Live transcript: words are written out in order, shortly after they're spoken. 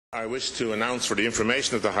I wish to announce for the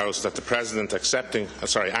information of the House that the President,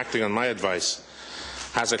 acting on my advice,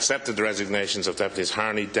 has accepted the resignations of Deputies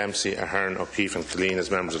Harney, Dempsey, Ahern, O'Keefe and Killeen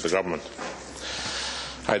as members of the Government.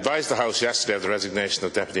 I advised the House yesterday of the resignation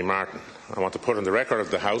of Deputy Martin. I want to put on the record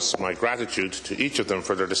of the House my gratitude to each of them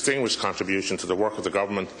for their distinguished contribution to the work of the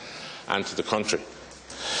Government and to the country.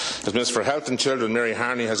 As Minister for Health and Children, Mary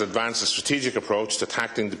Harney has advanced a strategic approach to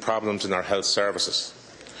tackling the problems in our health services.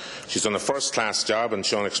 She has done a first-class job and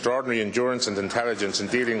shown extraordinary endurance and intelligence in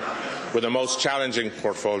dealing with a most challenging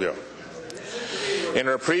portfolio. In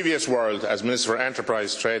her previous world as Minister for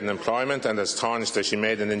Enterprise, Trade and Employment and as Tánaiste, she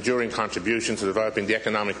made an enduring contribution to developing the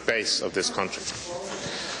economic base of this country.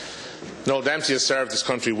 Noel Dempsey has served this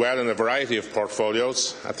country well in a variety of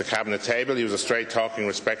portfolios. At the Cabinet table, he was a straight-talking,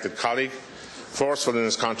 respected colleague, forceful in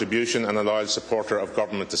his contribution and a loyal supporter of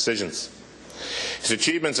government decisions. His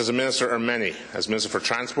achievements as a Minister are many. As Minister for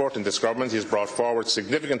Transport in this Government, he has brought forward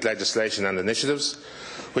significant legislation and initiatives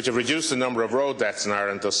which have reduced the number of road deaths in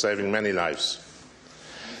Ireland, thus saving many lives.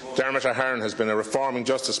 Dermot Ahern has been a reforming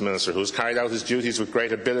Justice Minister who has carried out his duties with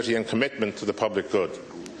great ability and commitment to the public good.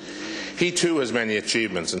 He too has many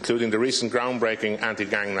achievements, including the recent groundbreaking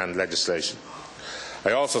anti-gangland legislation.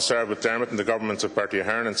 I also served with Dermot in the governments of Bertie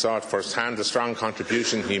Ahern and saw at first hand the strong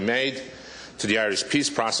contribution he made to the Irish peace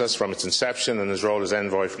process from its inception and his role as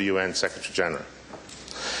envoy for the UN Secretary-General.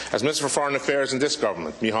 As Minister for Foreign Affairs in this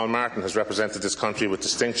Government, Micheál Martin has represented this country with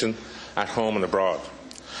distinction at home and abroad.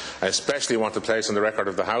 I especially want to place on the record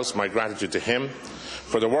of the House my gratitude to him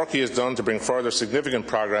for the work he has done to bring further significant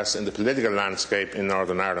progress in the political landscape in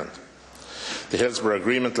Northern Ireland. The Hillsborough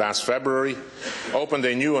Agreement last February opened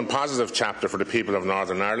a new and positive chapter for the people of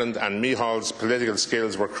Northern Ireland, and Micheál's political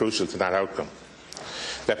skills were crucial to that outcome.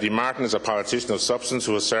 Deputy Martin is a politician of substance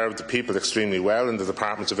who has served the people extremely well in the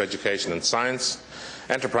Departments of Education and Science,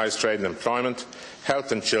 Enterprise, Trade and Employment,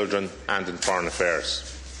 Health and Children and in Foreign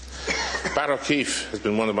Affairs. Pat O'Keefe has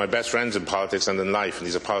been one of my best friends in politics and in life, and he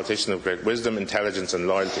is a politician of great wisdom, intelligence and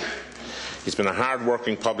loyalty. He has been a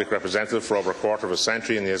hard-working public representative for over a quarter of a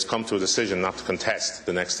century, and he has come to a decision not to contest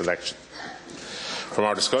the next election. From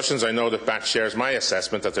our discussions, I know that Pat shares my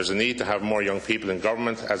assessment that there is a need to have more young people in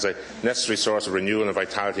government as a necessary source of renewal and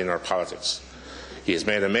vitality in our politics. He has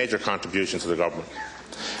made a major contribution to the government.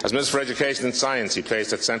 As Minister for Education and Science, he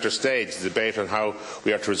placed at centre stage the debate on how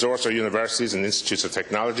we are to resource our universities and institutes of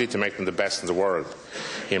technology to make them the best in the world.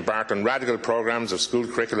 He embarked on radical programmes of school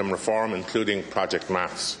curriculum reform, including Project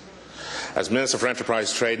Maths. As Minister for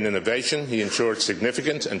Enterprise, Trade and Innovation, he ensured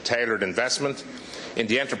significant and tailored investment in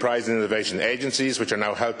the enterprise and innovation agencies, which are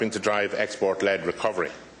now helping to drive export-led recovery.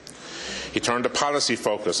 He turned a policy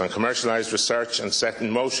focus on commercialised research and set in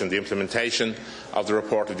motion the implementation of the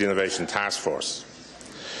report of the Innovation Task Force.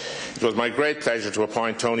 It was my great pleasure to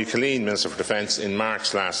appoint Tony Killeen Minister for Defence in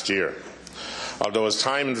March last year. Although his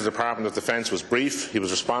time in the Department of Defence was brief, he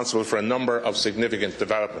was responsible for a number of significant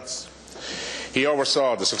developments. He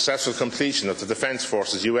oversaw the successful completion of the Defence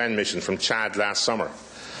Force's UN mission from Chad last summer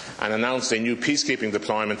and announced a new peacekeeping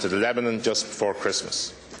deployment to Lebanon just before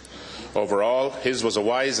Christmas. Overall, his was a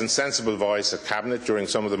wise and sensible voice at Cabinet during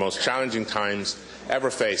some of the most challenging times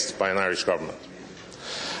ever faced by an Irish government.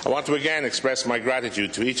 I want to again express my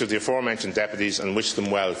gratitude to each of the aforementioned deputies and wish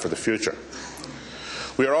them well for the future.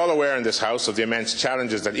 We are all aware in this House of the immense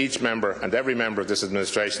challenges that each member and every member of this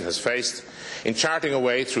administration has faced in charting a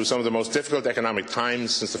way through some of the most difficult economic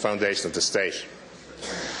times since the foundation of the state.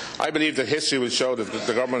 I believe that history will show that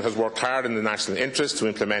the Government has worked hard in the national interest to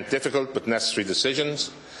implement difficult but necessary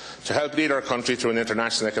decisions to help lead our country through an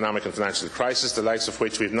international economic and financial crisis, the likes of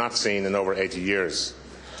which we have not seen in over 80 years.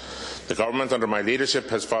 The Government, under my leadership,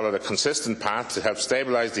 has followed a consistent path to help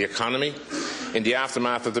stabilise the economy in the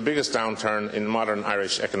aftermath of the biggest downturn in modern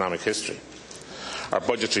Irish economic history. Our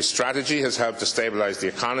budgetary strategy has helped to stabilise the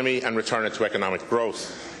economy and return it to economic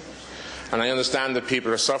growth. And I understand that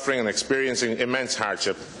people are suffering and experiencing immense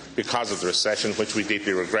hardship because of the recession, which we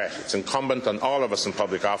deeply regret. It is incumbent on all of us in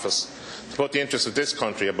public office to put the interests of this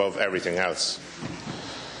country above everything else.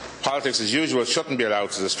 Politics, as usual, shouldn't be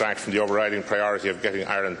allowed to distract from the overriding priority of getting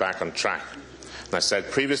Ireland back on track. And I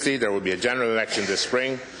said previously there will be a general election this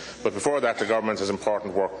spring, but before that the Government has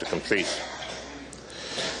important work to complete.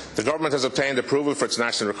 The Government has obtained approval for its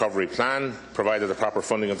National Recovery Plan, provided the proper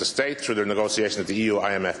funding of the state through the negotiation of the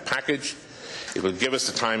EU-IMF package. It will give us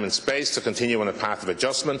the time and space to continue on a path of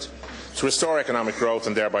adjustment, to restore economic growth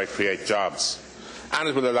and thereby create jobs. And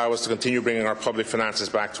it will allow us to continue bringing our public finances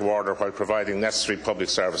back to order while providing necessary public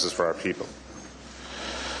services for our people.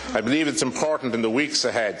 I believe it is important in the weeks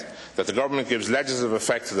ahead that the Government gives legislative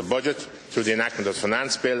effect to the budget through the enactment of the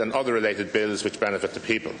Finance Bill and other related bills which benefit the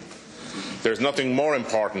people. There is nothing more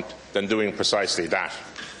important than doing precisely that.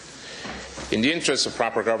 In the interests of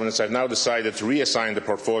proper governance, I have now decided to reassign the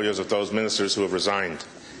portfolios of those ministers who have resigned.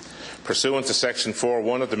 Pursuant to Section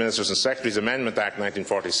 4(1) of the Ministers and Secretaries Amendment Act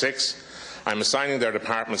 1946, I am assigning their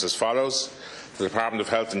departments as follows: the Department of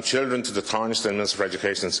Health and Children to the Tánaiste and Minister for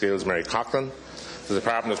Education and Skills, Mary Coughlin; the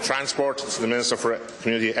Department of Transport to the Minister for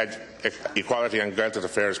Community Equality and Gaeltacht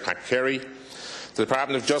Affairs, Pat Carey; the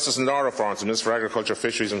Department of Justice and Law Reform to the Minister for Agriculture,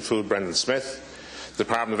 Fisheries and Food, Brendan Smith; the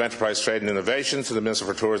Department of Enterprise, Trade and Innovation to the Minister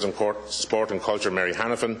for Tourism, Sport and Culture, Mary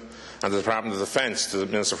Hanafin; and the Department of Defence to the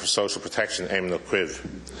Minister for Social Protection, Eamon O'Quiv.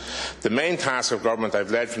 The main task of government I have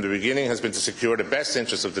led from the beginning has been to secure the best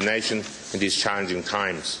interests of the nation in these challenging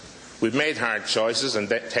times. We have made hard choices and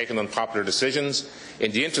taken unpopular decisions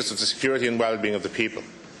in the interest of the security and well-being of the people.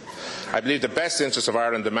 I believe the best interests of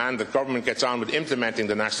Ireland demand that government gets on with implementing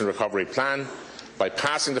the National Recovery Plan by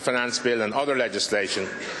passing the Finance Bill and other legislation,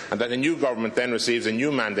 and that a new government then receives a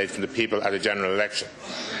new mandate from the people at a general election.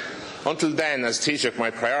 Until then, as Taoiseach, my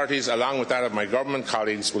priorities, along with that of my government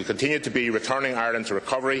colleagues, will continue to be returning Ireland to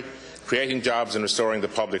recovery, creating jobs and restoring the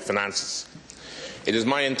public finances. It is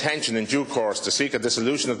my intention in due course to seek a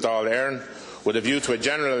dissolution of Dáil Éireann with a view to a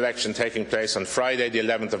general election taking place on Friday, the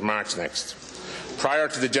 11th of March next. Prior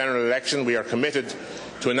to the general election, we are committed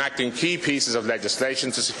to enacting key pieces of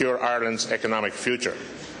legislation to secure Ireland's economic future.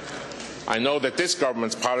 I know that this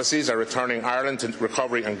government's policies are returning Ireland to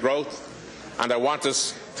recovery and growth, and I want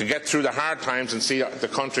us to get through the hard times and see the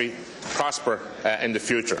country prosper in the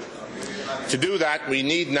future. To do that, we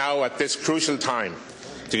need now, at this crucial time,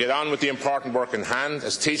 to get on with the important work in hand.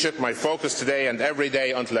 As Taoiseach, my focus today and every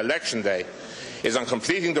day until election day is on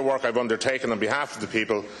completing the work I have undertaken on behalf of the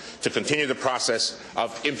people to continue the process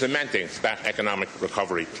of implementing that economic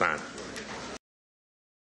recovery plan.